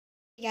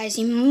Guys,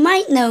 you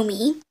might know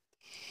me,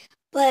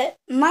 but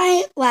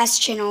my last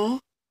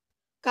channel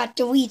got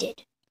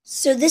deleted.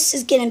 So this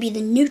is going to be the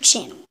new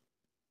channel.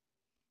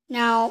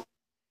 Now,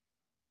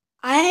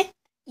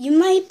 you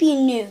might be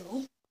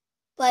new,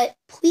 but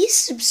please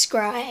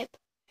subscribe.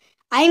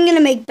 I'm going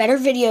to make better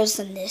videos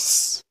than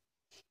this.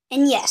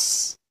 And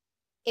yes,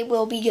 it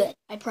will be good.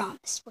 I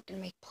promise. We're going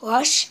to make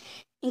plush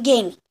and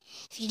gaming.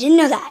 If you didn't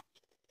know that.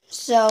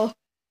 So,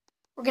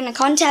 we're going to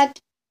contact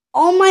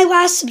all my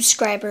last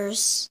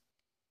subscribers.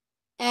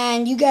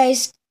 And you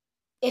guys,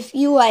 if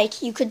you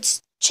like, you could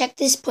check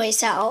this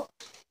place out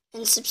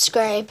and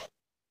subscribe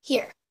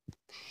here.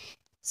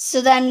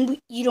 So then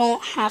you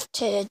don't have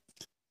to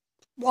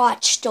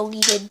watch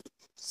deleted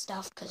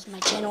stuff because my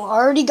channel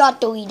already got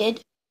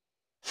deleted.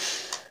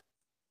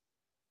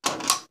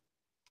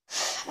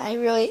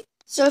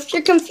 So if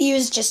you're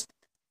confused, just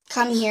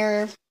come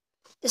here.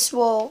 This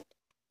will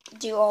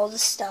do all the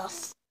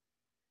stuff.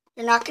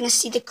 You're not going to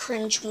see the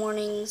cringe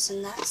warnings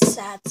and that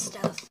sad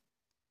stuff.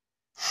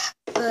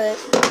 But,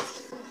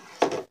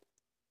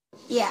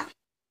 yeah.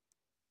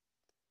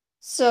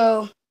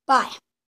 So, bye.